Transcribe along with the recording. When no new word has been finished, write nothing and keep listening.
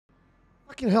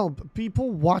Fucking hell, people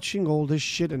watching all this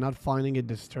shit and not finding it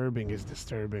disturbing is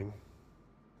disturbing.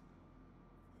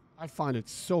 I find it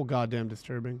so goddamn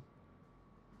disturbing.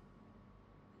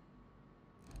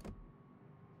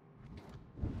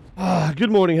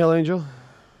 Good morning, Hell Angel.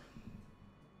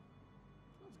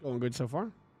 It's going good so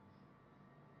far.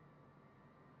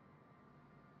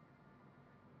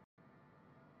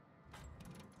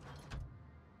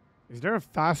 Is there a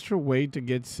faster way to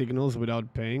get signals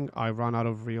without paying? I run out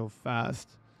of real fast.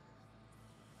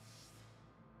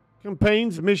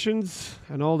 Campaigns, missions,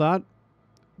 and all that.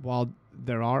 While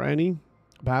there are any.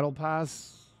 Battle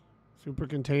Pass, super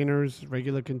containers,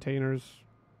 regular containers.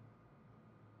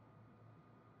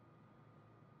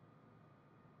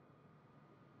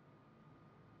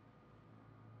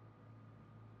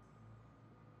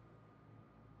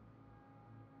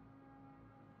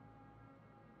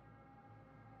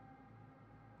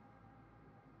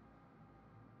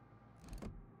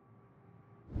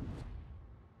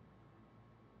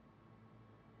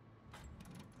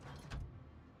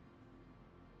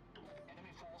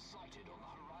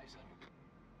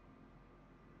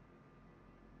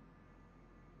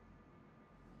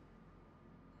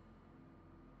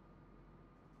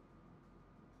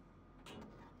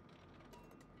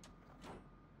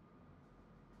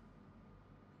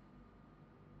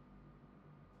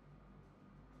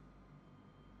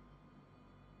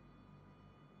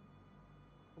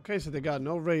 Okay, so they got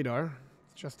no radar.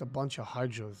 It's just a bunch of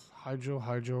hydros. Hydro. Oh,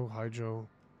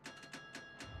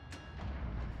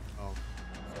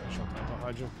 sorry, I shot out the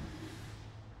hydro.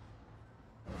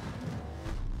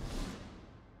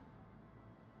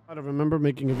 I don't remember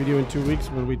making a video in 2 weeks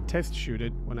when we test shoot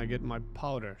it when I get my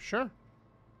powder. Sure.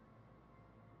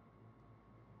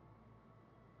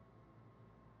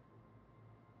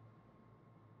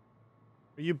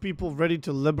 Are you people ready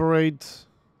to liberate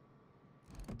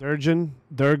Durgion?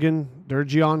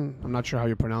 I'm not sure how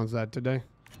you pronounce that today.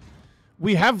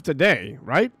 We have today,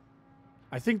 right?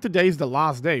 I think today's the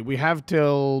last day. We have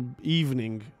till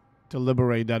evening to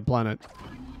liberate that planet.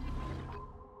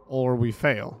 Or we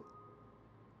fail.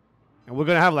 And we're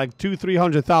gonna have like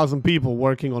 200,000-300,000 people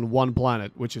working on one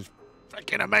planet, which is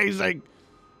freaking amazing.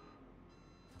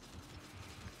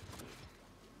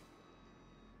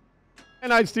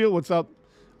 And I'd steal, what's up?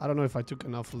 I don't know if I took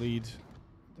enough lead.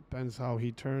 Depends how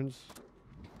he turns.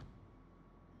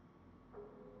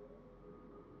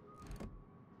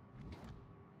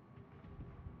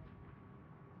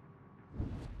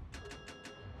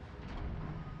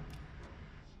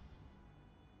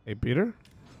 Hey, Peter?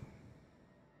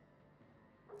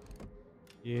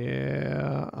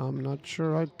 Yeah, I'm not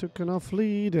sure I took enough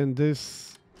lead, and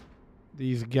these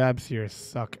gaps here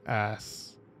suck ass.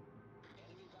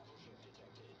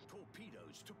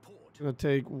 Gonna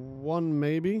take one,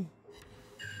 maybe.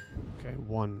 Okay,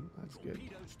 one. That's good.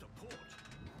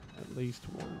 At least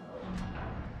one.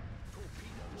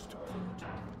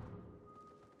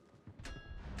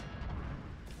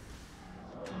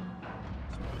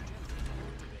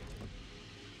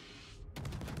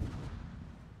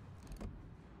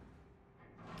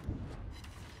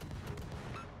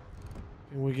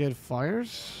 Can we get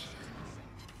fires?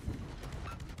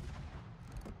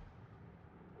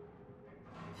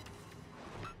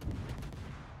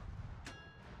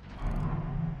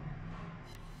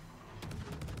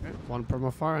 Okay, one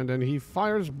permafire, and then he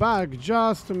fires back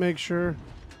just to make sure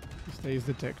he stays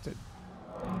detected.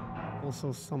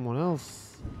 Also, someone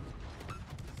else set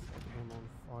him on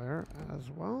fire as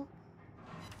well.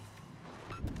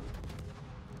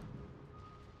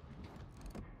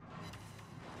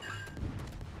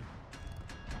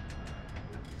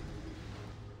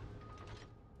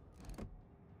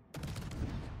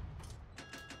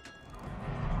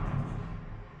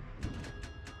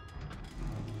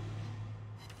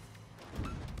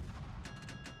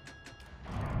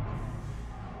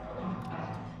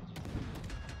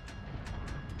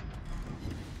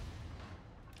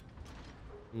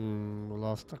 We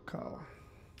lost a cow.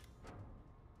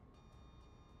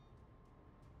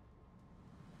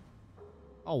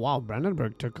 Oh wow,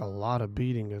 Brandenburg took a lot of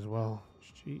beating as well.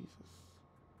 Jesus.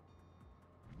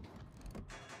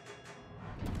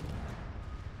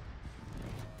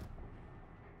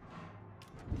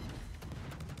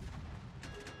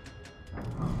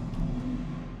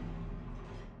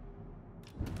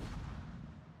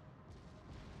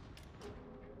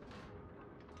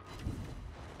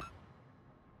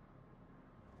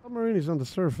 Submarine is on the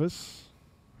surface.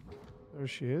 There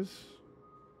she is.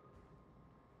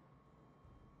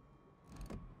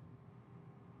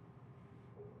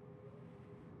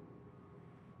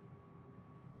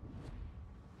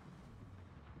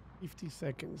 50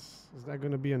 seconds. Is that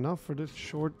going to be enough for this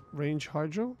short range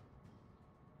hydro?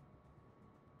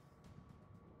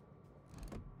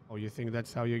 Oh, you think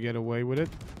that's how you get away with it?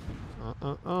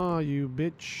 You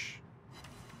bitch.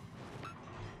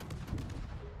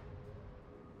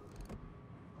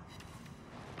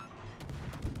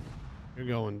 You're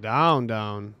going down,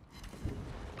 down.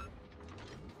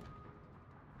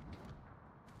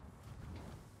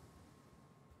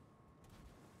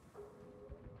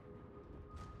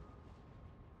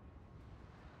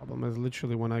 Problem is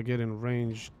literally when I get in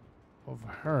range of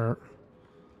her,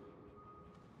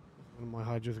 one of my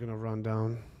hydras gonna run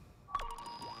down.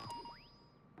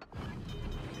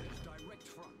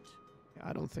 Yeah,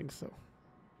 I don't think so.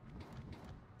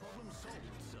 Problem solved,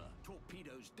 sir.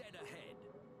 Torpedoes dead ahead.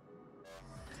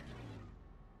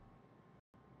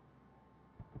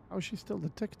 How is she still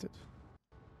detected?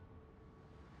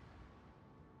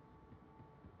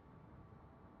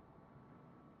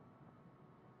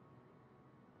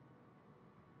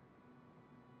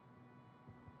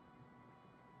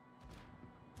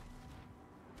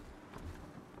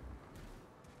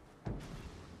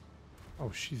 Oh,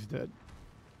 she's dead.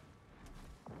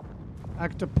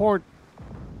 Back to port.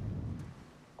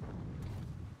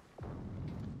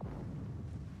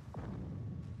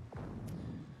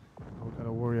 I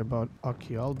gotta worry about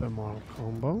Aki Albemarle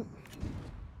combo.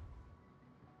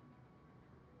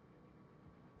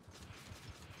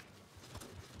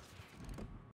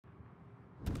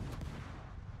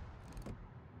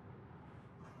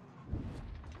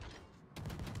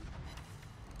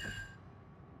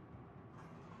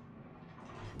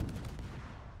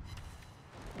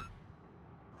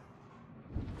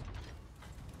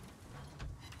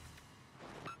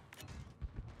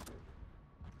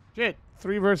 Shit,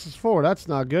 3 versus 4. That's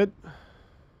not good.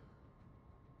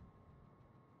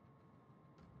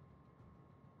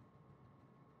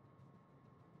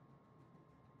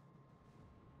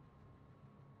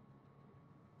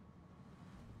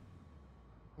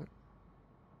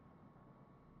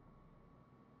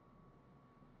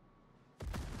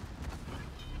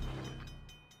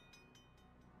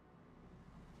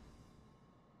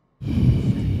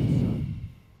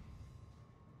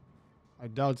 I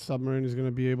doubt submarine is going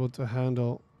to be able to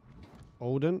handle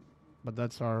Odin, but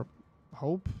that's our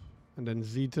hope. And then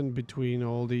Zeton between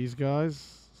all these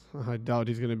guys. I doubt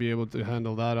he's going to be able to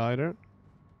handle that either.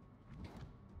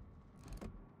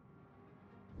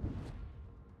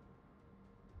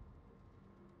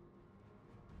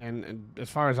 And as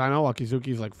far as I know, Akizuki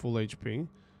is like full HP.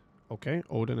 Okay,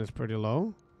 Odin is pretty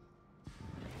low.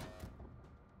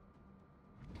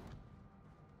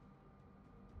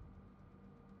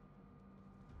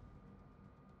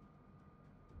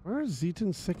 Where are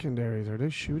Zeton's secondaries? Are they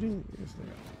shooting? Yes, they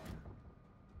are.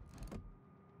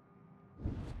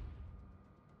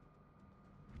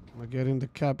 I'm gonna get in the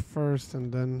cap first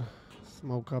and then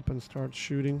smoke up and start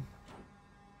shooting.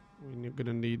 We're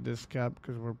gonna need this cap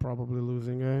because we're probably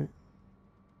losing A.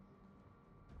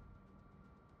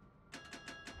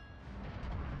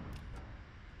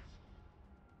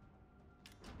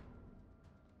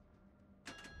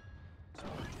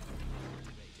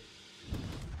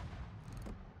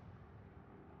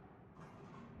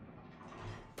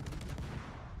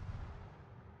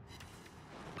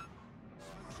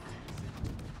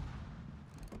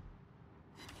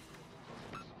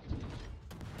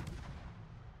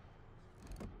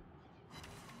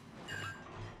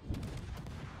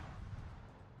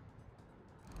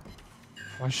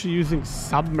 Why is she using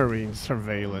submarine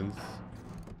surveillance?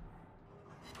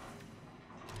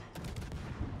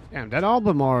 Damn, that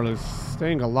Albemarle is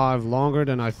staying alive longer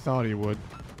than I thought he would.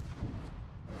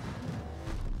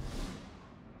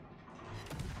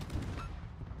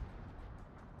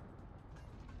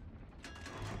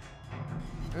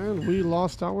 And we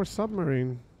lost our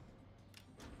submarine.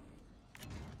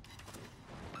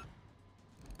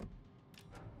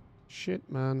 Shit,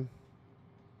 man.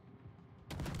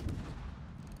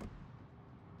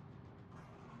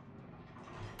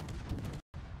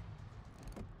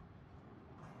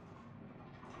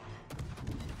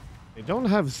 They don't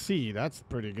have C, that's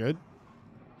pretty good.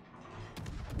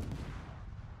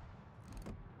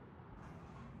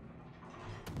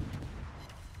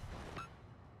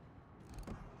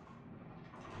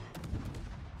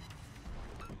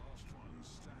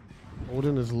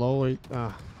 Odin is low.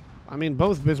 I mean,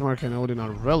 both Bismarck and Odin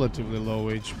are relatively low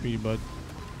HP, but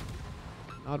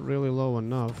not really low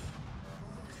enough.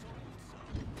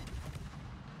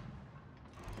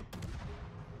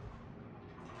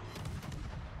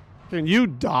 Can you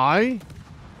die?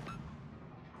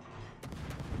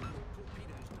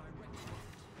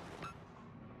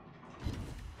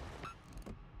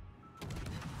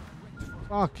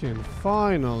 Fucking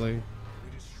finally.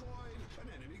 We destroyed an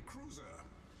enemy cruiser.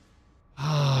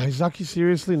 Ah, is Aki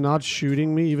seriously not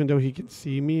shooting me even though he can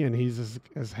see me and he's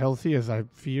as healthy as I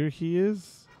fear he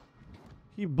is?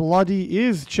 He bloody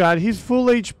is, Chad. He's full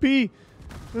HP.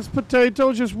 This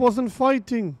potato just wasn't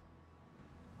fighting.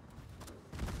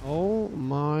 Oh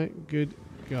my good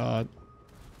God.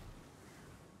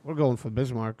 We're going for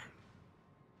Bismarck.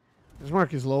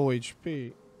 Bismarck is low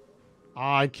HP.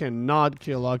 I cannot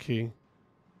kill Aki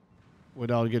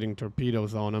without getting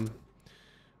torpedoes on him.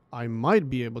 I might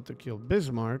be able to kill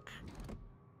Bismarck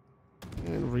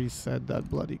and reset that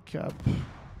bloody cap.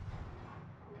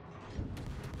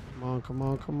 Come on, come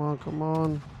on, come on, come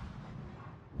on.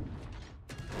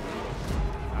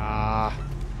 Ah.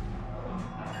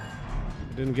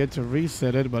 I didn't get to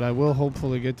reset it, but I will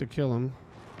hopefully get to kill him.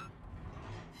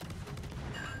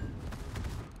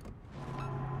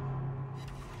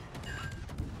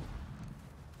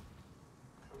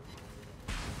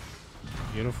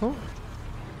 Beautiful.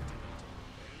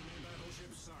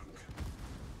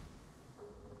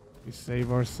 We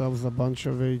save ourselves a bunch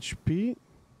of HP.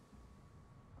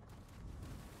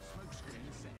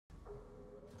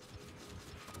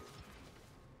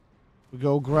 We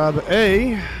go grab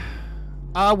A.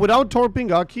 Without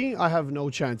torping Aki, I have no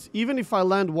chance. Even if I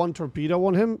land one torpedo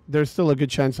on him, there's still a good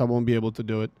chance I won't be able to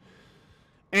do it.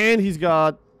 And he's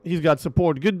got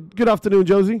support. Good afternoon,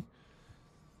 Josie.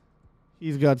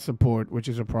 He's got support, which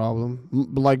is a problem.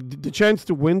 Like, the chance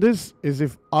to win this is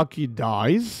if Aki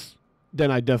dies, then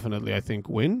I definitely, I think,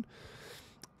 win.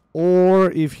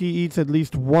 Or if he eats at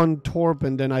least one torp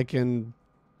and then I can,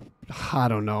 I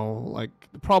don't know. Like,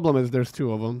 the problem is there's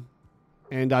two of them.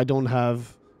 And I don't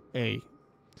have A.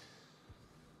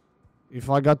 If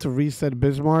I got to reset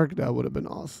Bismarck, that would have been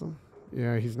awesome.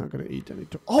 Yeah, he's not going to eat any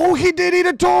torp. Oh, he did eat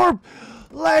a torp!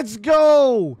 Let's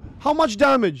go! How much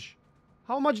damage?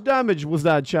 How much damage was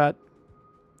that, chat?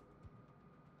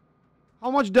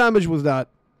 How much damage was that?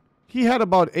 He had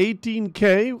about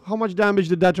 18k. How much damage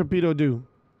did that torpedo do?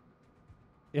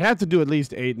 It had to do at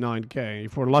least 8, 9k.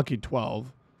 If we're lucky,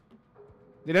 12.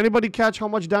 Did anybody catch how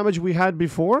much damage we had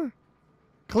before?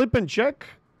 Clip and check.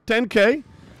 10k.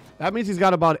 That means he's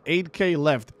got about 8k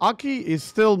left. Aki is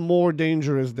still more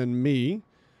dangerous than me.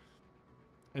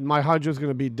 And my Hydra is going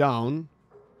to be down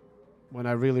when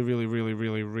I really, really, really,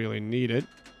 really, really need it.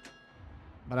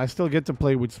 But I still get to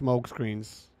play with smoke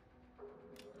screens.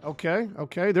 Okay,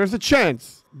 okay. There's a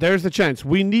chance. There's a chance.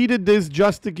 We needed this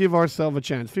just to give ourselves a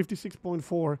chance.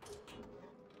 56.4.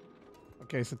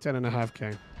 Okay, so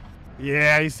 10.5k.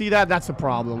 Yeah, you see that? That's a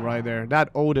problem right there.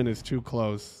 That Odin is too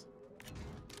close.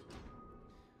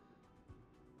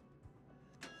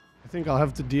 I think I'll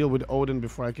have to deal with Odin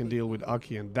before I can deal with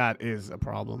Aki, and that is a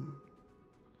problem.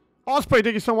 Osprey,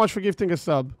 thank you so much for gifting a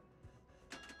sub.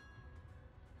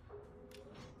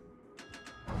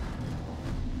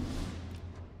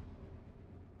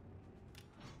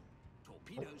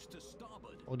 Torpedoes to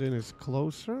starboard. Odin is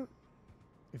closer.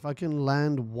 If I can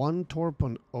land one torp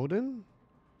on Odin,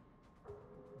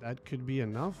 that could be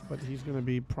enough, but he's going to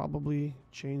be probably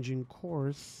changing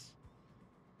course.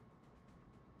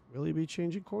 Will he be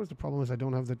changing course? The problem is I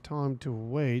don't have the time to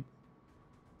wait.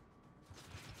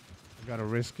 I gotta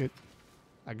risk it.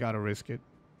 I gotta risk it.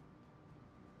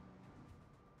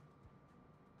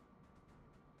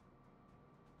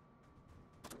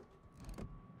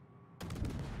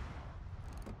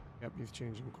 Yep, he's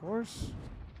changing course.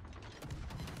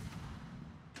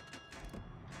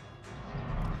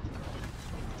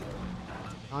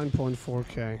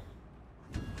 $9.4k.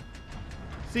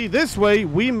 See, this way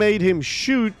we made him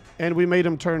shoot and we made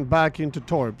him turn back into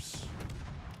torps,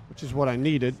 which is what I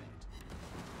needed.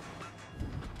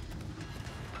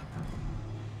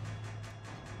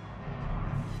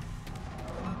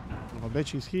 I bet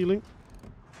she's healing.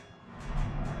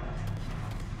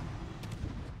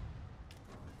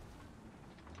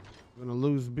 We're gonna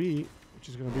lose B, which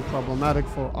is gonna be problematic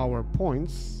for our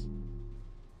points.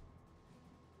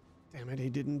 Damn it, he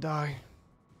didn't die.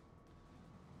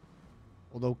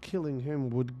 Although killing him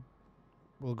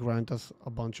will grant us a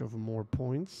bunch of more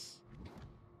points.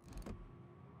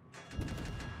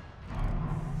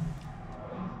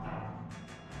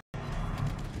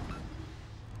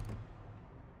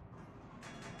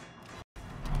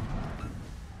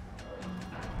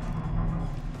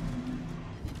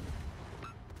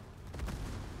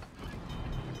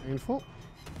 Painful.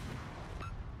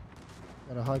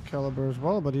 Got a high caliber as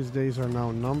well, but his days are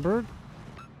now numbered.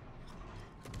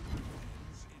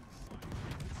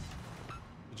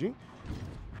 GG.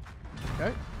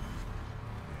 Okay.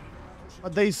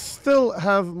 But they still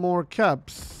have more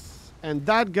caps. And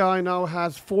that guy now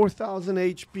has 4,000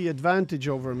 HP advantage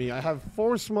over me. I have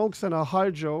 4 smokes and a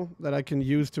hydro that I can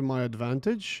use to my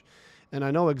advantage. And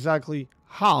I know exactly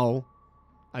how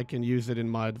I can use it in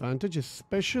my advantage,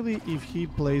 especially if he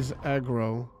plays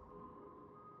aggro.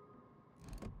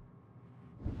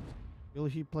 Will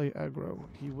he play aggro?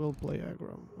 He will play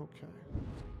aggro. Okay.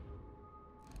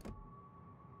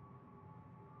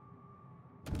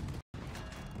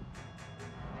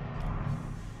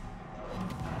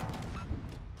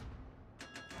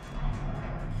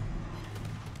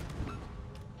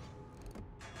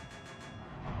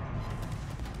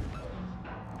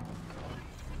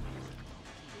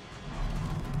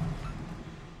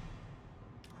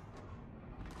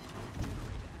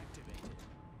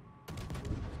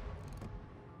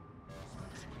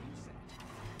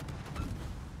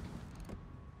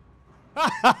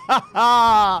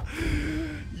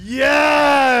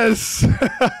 Yes!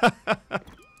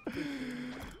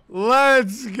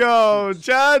 Let's go,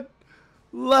 chat.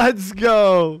 Let's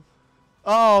go.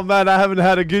 Oh, man, I haven't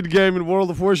had a good game in World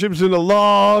of Warships in a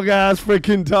long-ass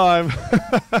freaking time.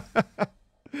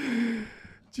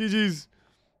 GG's.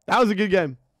 That was a good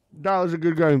game. That was a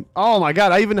good game. Oh, my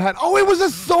God. I even had... Oh, it was a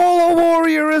solo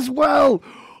warrior as well.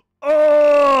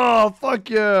 Oh, fuck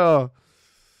yeah.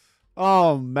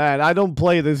 Oh, man, I don't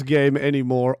play this game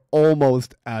anymore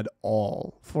almost at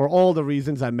all. For all the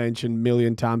reasons I mentioned a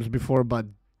million times before, but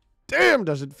damn,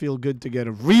 does it feel good to get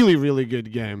a really, really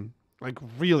good game. Like,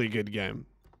 really good game.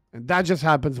 And that just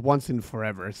happens once in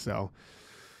forever, so...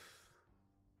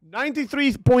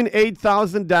 93.8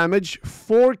 thousand damage,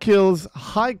 4 kills,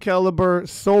 high caliber,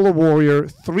 solo warrior,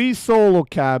 3 solo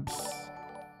caps.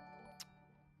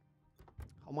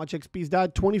 How much XP is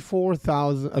that?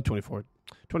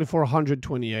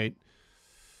 2428.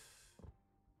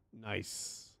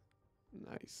 Nice.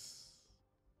 Nice.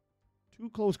 2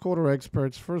 close quarter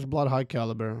experts, first blood high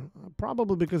caliber.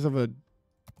 Probably because of a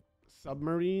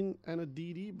submarine and a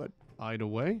DD, but either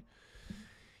way.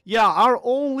 Yeah, our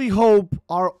only hope,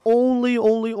 our only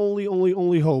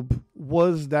hope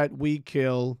was that we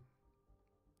kill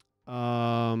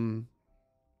that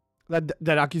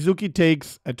Akizuki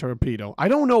takes a torpedo. I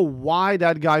don't know why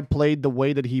that guy played the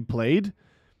way that he played.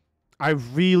 I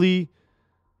really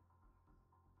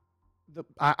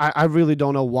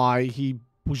don't know why he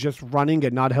was just running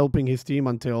and not helping his team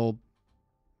until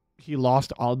he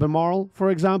lost Albemarle,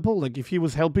 for example. Like, if he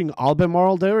was helping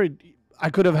Albemarle there, I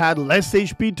could have had less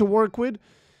HP to work with.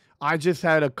 I just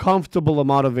had a comfortable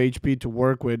amount of HP to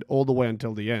work with all the way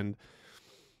until the end.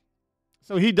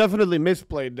 So he definitely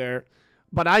misplayed there.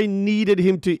 But I needed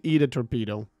him to eat a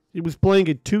torpedo. He was playing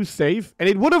it too safe. And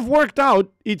it would have worked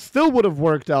out. It still would have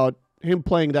worked out, him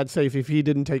playing that safe, if he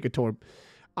didn't take a torp.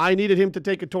 I needed him to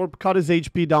take a torp, cut his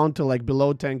HP down to like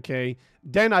below 10k.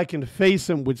 Then I can face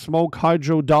him with smoke,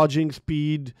 hydro, dodging,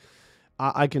 speed.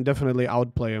 I can definitely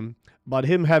outplay him. But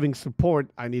him having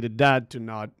support, I needed that to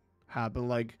not happen.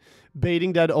 Like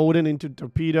baiting that Odin into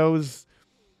torpedoes,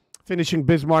 finishing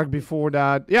Bismarck before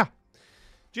that. Yeah.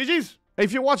 GG's.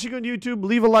 If you're watching on YouTube,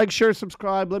 leave a like, share,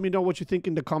 subscribe. Let me know what you think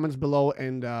in the comments below.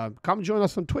 And come join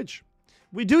us on Twitch.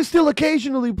 We do still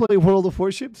occasionally play World of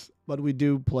Warships, but we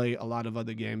do play a lot of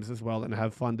other games as well and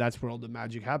have fun. That's where all the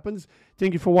magic happens.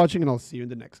 Thank you for watching, and I'll see you in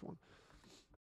the next one.